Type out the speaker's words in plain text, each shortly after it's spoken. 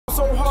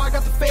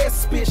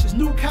suspicious.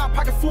 New cop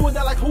pocket full,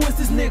 that like, who is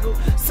this nigga?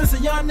 Since a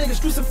young nigga,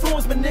 streets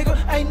influence me, nigga.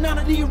 Ain't none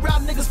of these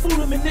rap niggas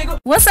fooling me, nigga.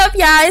 What's up,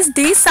 y'all? It's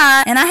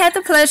DeSade, and I had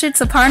the pleasure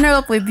to partner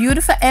up with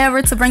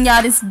BeautyForever to bring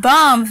y'all this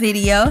bomb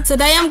video.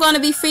 Today I'm going to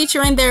be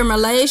featuring their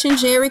Malaysian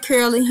Jerry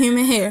Curly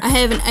human hair. I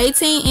have an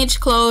 18-inch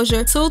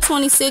closure, two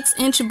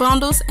 26-inch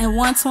bundles, and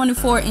one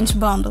 24-inch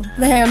bundle.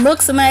 The hair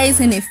looks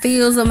amazing, it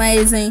feels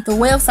amazing, the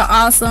wefts are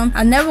awesome.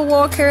 I never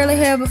wore curly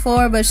hair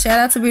before, but shout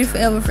out to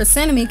BeautyForever for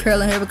sending me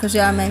curly hair because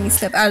y'all made me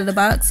step out of the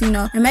box, you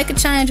know, and make a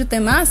change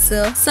within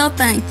myself. So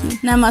thank you.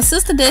 Now my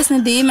sister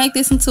Destiny did make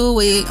this into a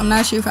wig. I'm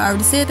not sure if I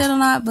already said that or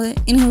not, but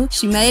anywho,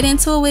 she made it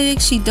into a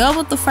wig. She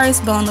doubled the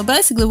first bundle.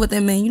 Basically what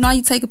that means, you know how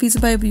you take a piece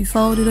of paper, you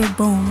fold it up,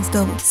 boom, it's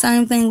double.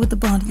 Same thing with the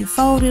bundle. You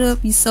fold it up,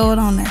 you sew it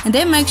on there. And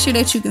then make sure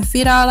that you can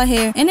fit all the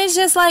hair. And it's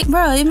just like,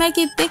 bro, it make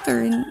it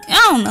thicker and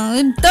I don't know,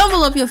 it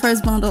double up your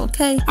first bundle,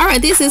 okay?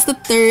 Alright, this is the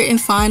third and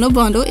final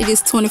bundle. It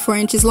is 24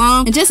 inches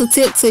long. And just a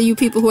tip to you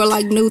people who are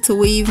like new to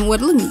weave and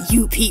what, look at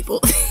you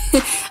people.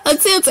 A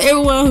tip to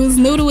everyone who's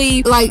new to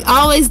weave, like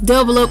always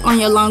double up on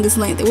your longest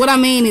length. And what I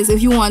mean is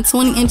if you want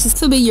 20 inches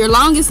to be your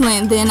longest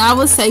length, then I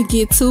would say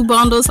get two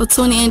bundles of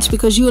 20 inch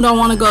because you don't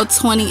want to go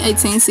 20,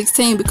 18,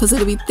 16 because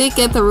it'll be thick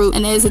at the root,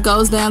 and as it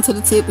goes down to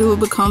the tip it will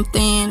become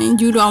thin,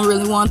 and you don't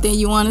really want that.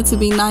 You want it to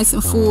be nice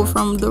and full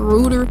from the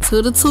rooter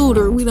to the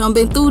tutor. We done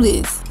been through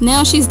this.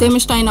 Now she's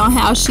demonstrating on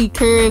how she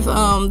curve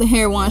the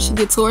hair once she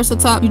gets towards the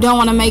top. You don't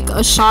want to make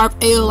a sharp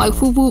L like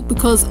whoop whoop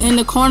because in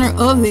the corner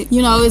of it,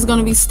 you know, it's going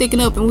to be sticking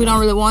up and we don't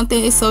really want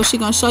that. So she's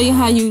going to show you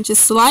how you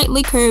just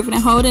slightly curve it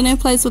and hold it in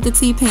place with the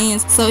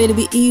T-pins so it'll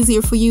be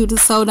easier for you to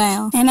sew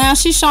down. And now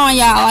she's showing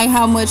y'all like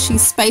how much she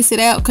spaced it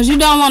out because you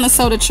don't want to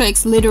sew the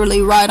tracks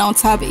literally right on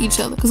top of each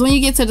other, because when you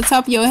get to the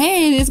top of your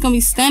head it's going to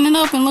be standing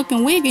up and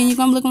looking wiggy and you're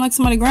going to be looking like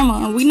somebody's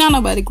grandma, and we not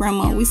nobody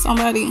grandma, we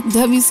somebody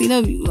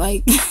WCW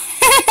like.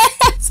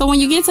 So when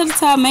you get to the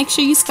top, make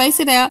sure you space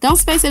it out. Don't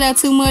space it out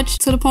too much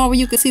to the point where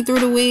you can see through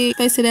the wig.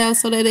 Space it out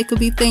so that it could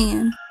be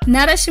thin.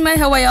 Now that she made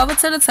her way over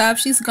to the top,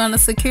 she's gonna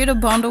secure the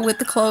bundle with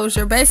the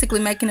closure,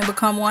 basically making it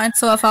become one.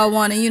 So if I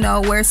want to, you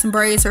know, wear some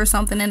braids or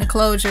something in the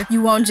closure,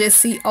 you won't just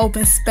see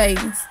open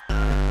space.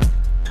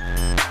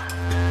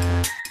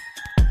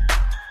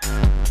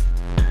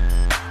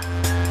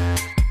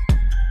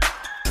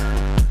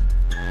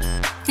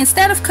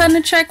 Instead of cutting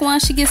the track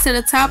once she gets to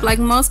the top like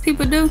most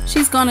people do,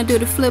 she's gonna do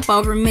the flip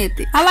over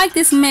method. I like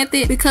this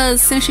method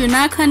because since you're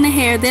not cutting the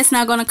hair, that's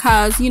not gonna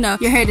cause, you know,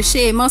 your hair to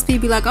shed. Most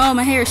people be like, oh,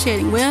 my hair is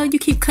shedding. Well, you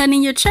keep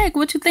cutting your track,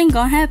 what you think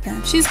gonna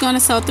happen? She's gonna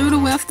sew through the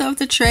weft of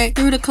the track,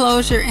 through the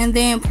closure, and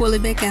then pull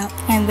it back out.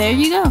 And there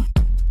you go.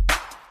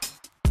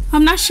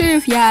 I'm not sure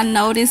if y'all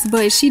noticed,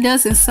 but she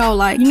doesn't sew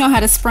like, you know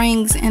how the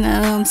springs in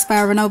a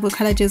spiral notebook,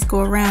 how they just go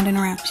around and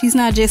around. She's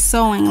not just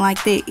sewing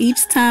like that.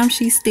 Each time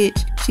she stitch,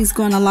 she's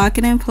going to lock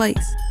it in place.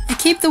 It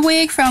keep the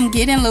wig from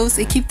getting loose.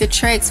 It keep the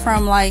tracks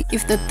from, like,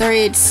 if the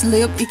thread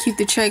slip, it keep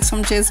the tracks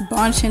from just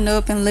bunching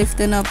up and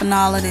lifting up and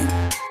all of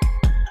that.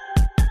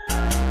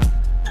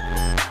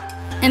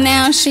 And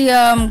now she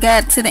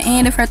got to the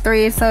end of her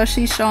thread, so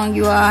she's showing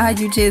you all how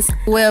you just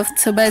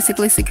weft to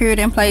basically secure it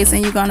in place,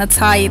 and you're gonna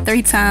tie it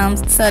 3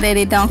 times so that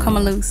it don't come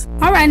loose.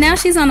 Alright, now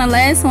she's on the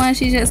last one.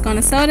 She's just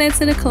gonna sew that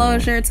to the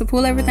closure to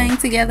pull everything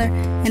together,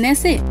 and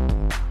that's it.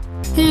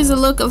 Here's a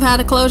look of how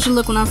the closure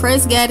look when I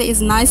first got it.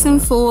 It's nice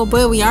and full,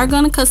 but we are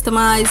gonna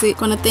customize it.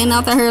 Gonna thin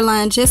out the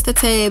hairline just a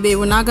tad bit.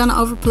 We're not gonna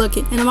over pluck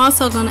it, and I'm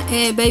also gonna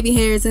add baby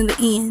hairs in the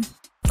end.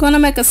 Gonna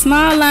make a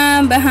small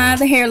line behind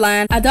the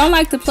hairline. I don't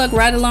like to pluck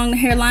right along the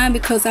hairline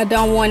because I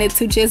don't want it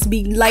to just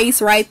be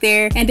lace right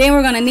there, and then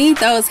we're gonna need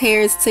those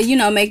hairs to, you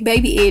know, make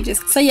baby edges.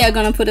 So yeah,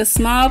 gonna put a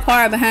small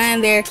part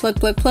behind there, pluck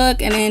pluck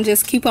pluck, and then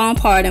just keep on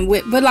parting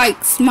with, but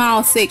like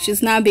small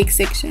sections, not big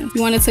sections.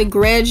 You want it to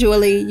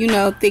gradually, you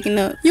know, thicken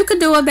up. You could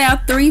do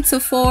about 3 to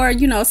 4,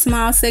 you know,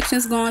 small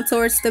sections going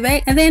towards the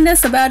back, and then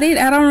that's about it.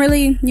 I don't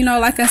really, you know,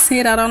 like I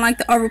said, I don't like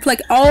to over pluck.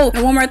 Oh,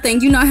 and one more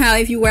thing, you know how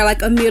if you wear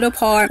like a middle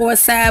part or a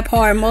side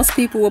part, most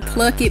people will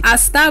pluck it. I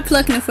stopped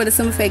plucking it for the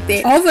simple fact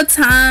that over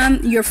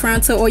time your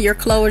frontal or your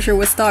closure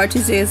will start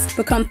to just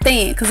become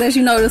thin, because as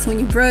you notice when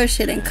you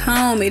brush it and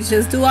comb it,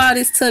 just do all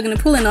this tugging and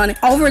pulling on it,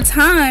 over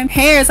time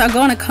hairs are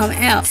gonna come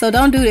out. So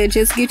don't do that.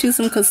 Just get you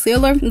some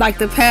concealer, like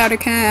the powder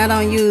kind.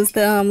 I don't use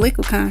the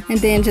liquid kind, and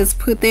then just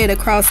put that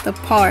across the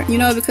part, you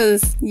know,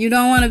 because you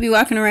don't want to be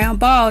walking around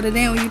bald, and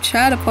then when you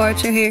try to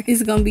part your hair,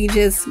 it's gonna be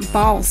just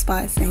bald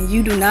spots, and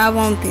you do not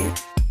want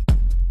that.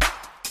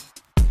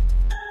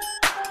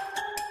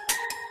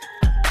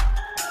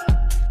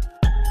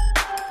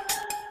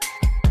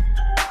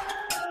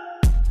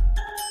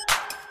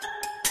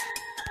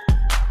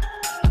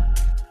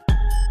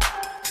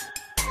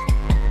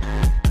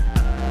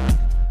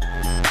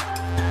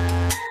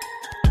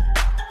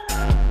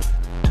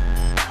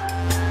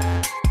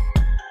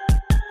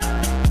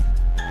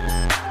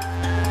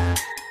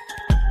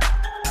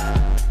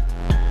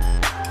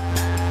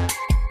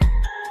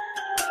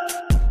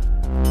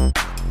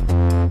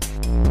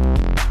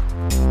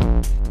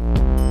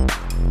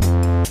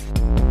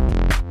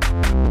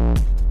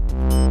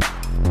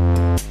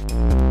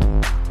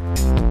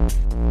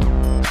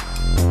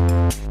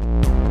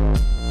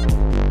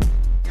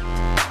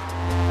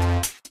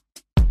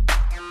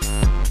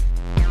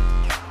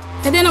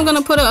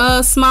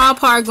 a small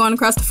part going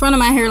across the front of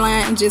my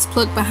hairline and just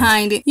pluck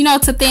behind it, you know,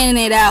 to thin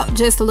it out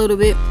just a little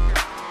bit.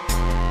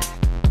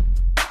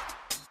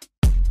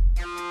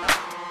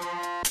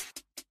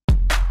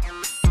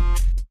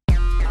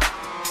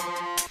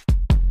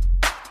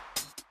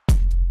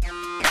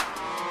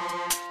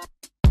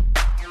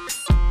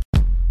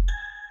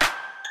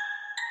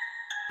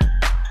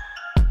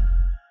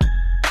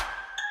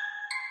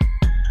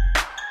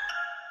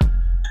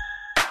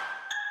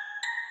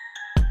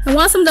 And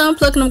once I'm done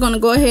plucking, I'm going to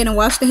go ahead and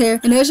wash the hair.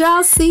 And as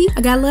y'all see,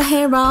 I got a little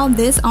hairball.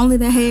 That's only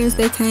the hairs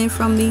that came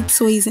from me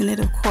tweezing it,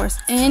 of course.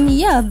 And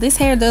yeah, this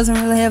hair doesn't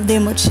really have that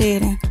much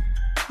shedding.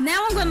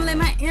 Now I'm going to let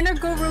my inner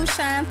guru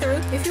shine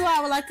through. If you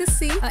all would like to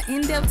see an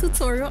in-depth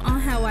tutorial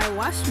on how I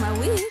wash my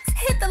wigs,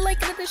 hit the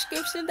link in the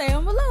description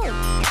down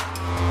below.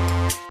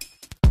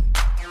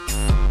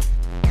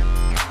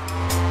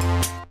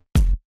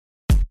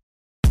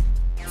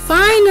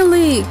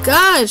 Finally,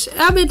 gosh,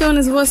 I've been doing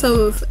this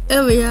voiceover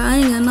forever, y'all. I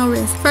ain't got no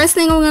rest. First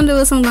thing I'm gonna do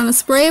is I'm gonna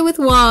spray it with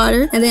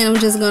water, and then I'm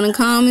just gonna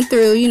comb it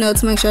through, you know,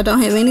 to make sure I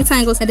don't have any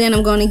tangles. And then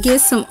I'm gonna get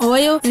some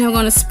oil, and I'm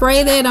gonna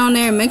spray that on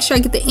there and make sure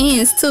I get the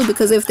ends too,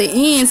 because if the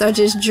ends are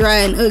just dry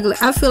and ugly,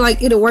 I feel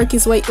like it'll work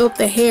its way up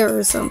the hair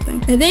or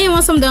something. And then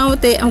once I'm done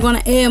with that, I'm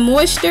gonna add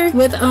moisture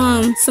with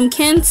some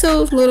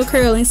Cantu little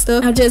curling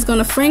stuff. I'm just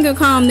gonna finger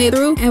comb that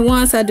through, and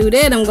once I do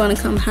that, I'm gonna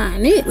come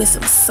behind it with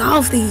some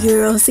softy,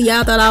 girl. See,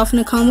 y'all thought I was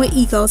gonna come with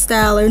Eco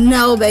Styler.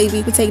 No,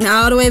 baby, we're taking it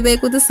all the way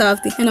back with the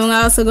softy. And I'm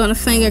also gonna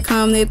finger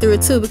comb that through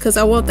too, because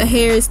I want the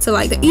hairs to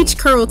like each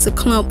curl to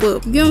clump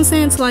up, you know what I'm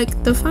saying, to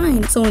like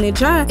define it. So when it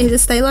dry, it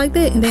just stay like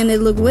that, and then it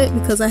look wet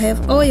because I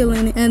have oil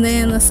in it. And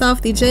then the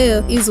softy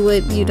gel is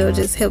what, you know,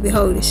 just help you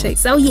hold it shape.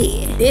 So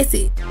yeah, that's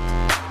it.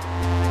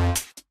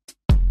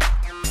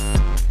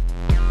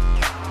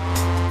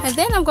 And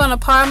then I'm gonna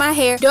par my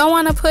hair. Don't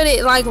want to put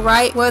it like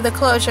right where the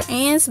closure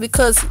ends,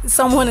 because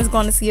someone is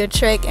going to see a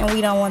track and we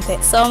don't want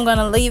that. So I'm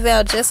gonna leave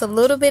out just a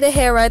little bit of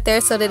hair right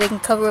there so that it can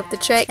cover up the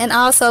track, and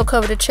also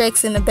cover the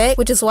tracks in the back,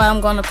 which is why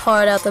I'm gonna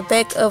part out the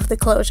back of the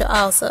closure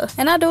also.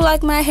 And I do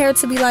like my hair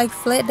to be like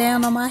flat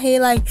down on my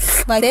head, like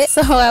that.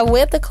 So I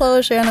wet the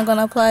closure, and I'm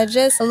gonna apply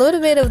just a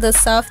little bit of the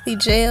softy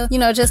gel, you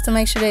know, just to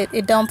make sure that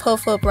it don't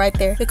puff up right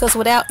there, because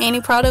without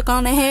any product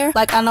on the hair,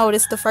 like I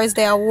noticed the first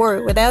day I wore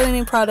it, without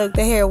any product,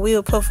 the hair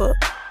will puff up.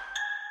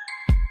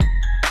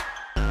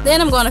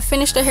 Then I'm going to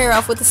finish the hair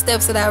off with the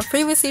steps that I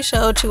previously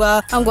showed you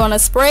all. I'm going to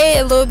spray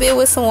it a little bit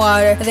with some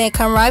water, and then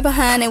come right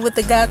behind it with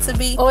the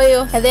Got2b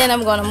oil, and then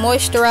I'm going to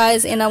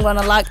moisturize, and I'm going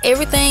to lock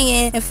everything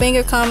in and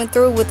finger comb it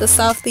through with the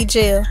softy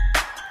gel.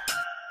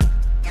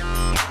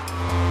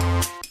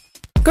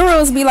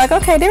 Girls be like,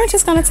 okay, they're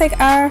just gonna take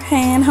our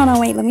hand. Hold on,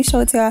 wait, let me show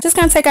it to y'all. Just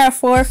gonna take our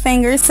 4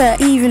 fingers to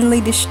evenly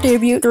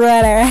distribute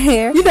throughout our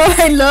hair. You know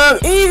I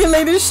love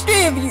evenly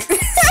distribute.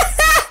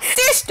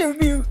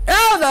 Distribute.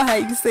 I don't know how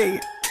you say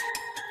it.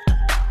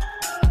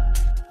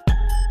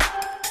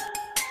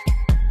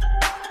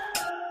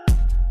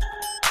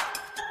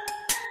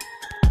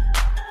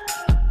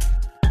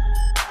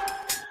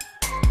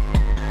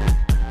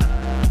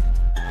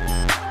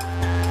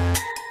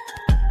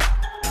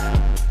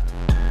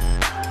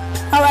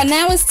 Alright,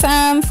 now it's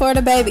time for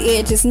the baby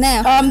edges.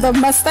 Now, the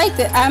mistake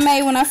that I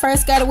made when I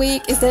first got a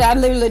wig is that I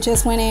literally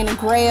just went in and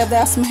grabbed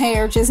out some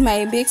hair, just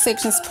made big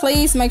sections.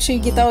 Please make sure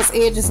you get those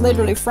edges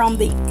literally from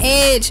the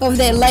edge of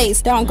that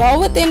lace. Don't go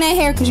within that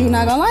hair, because you're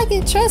not gonna like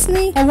it, trust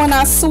me. And when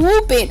I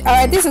swoop it,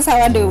 alright, this is how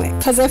I do it.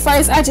 Because at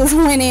first I just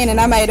went in and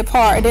I made a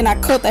part, and then I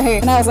cut the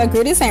hair, and I was like,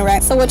 girl, this ain't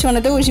right. So what you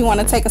want to do is you want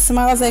to take a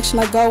small section,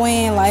 like go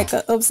in like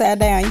an upside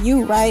down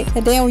U, right?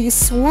 And then when you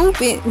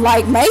swoop it,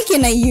 like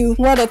making a U,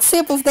 where the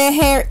tip of that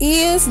hair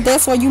is,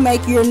 that's where you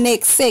make your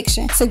next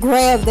section to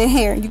grab the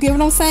hair. You get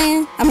what I'm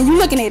saying? I mean, you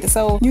looking at it,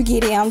 so you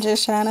get it. I'm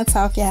just trying to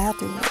talk y'all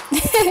through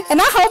it. And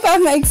I hope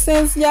that makes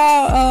sense,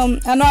 y'all.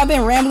 I know I've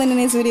been rambling in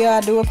this video.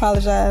 I do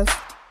apologize.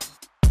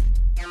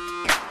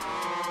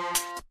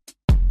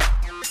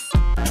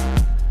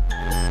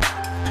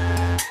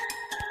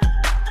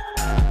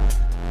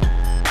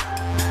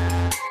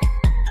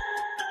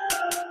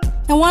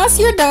 And once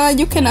you're done,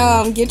 you can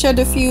get your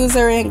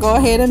diffuser and go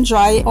ahead and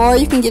dry it, or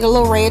you can get a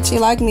little ratchet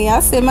like me.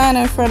 I set mine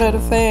in front of the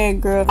fan,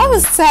 girl. I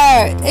was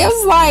tired. It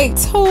was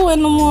like 2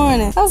 in the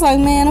morning. I was like,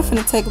 man, I'm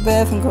finna take a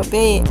bath and go to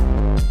bed.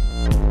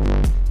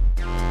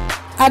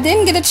 I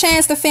didn't get a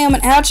chance to film an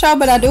outro,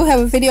 but I do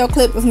have a video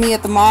clip of me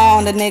at the mall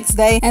on the next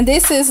day. And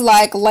this is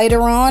like later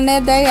on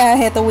that day. I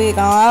had the wig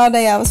on all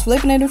day. I was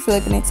flipping it and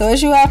flipping it. So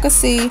as you all can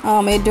see,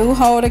 it do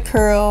hold a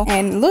curl.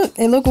 And look,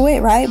 it look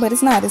wet, right? But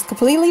it's not. It's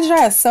completely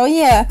dry. So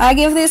yeah, I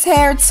give this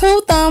hair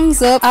 2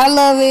 thumbs up. I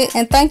love it.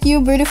 And thank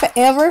you,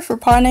 BeautyForever, for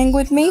partnering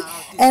with me.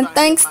 And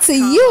thanks to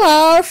you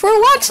all for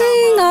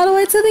watching all the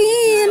way to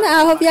the end.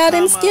 I hope y'all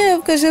didn't skip,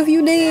 because if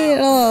you did,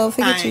 oh,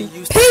 forget you.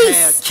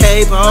 Peace.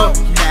 Cable,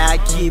 now I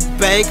get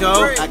bagel.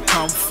 I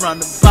come from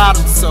the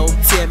bottom, so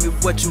tell me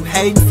what you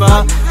hating for.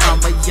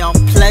 I'm a young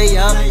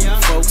player,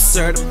 folks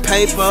serve the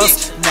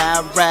papers. Now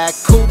I ride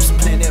coops,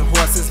 plenty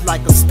horses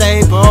like a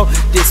stable.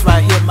 This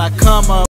right here my come up.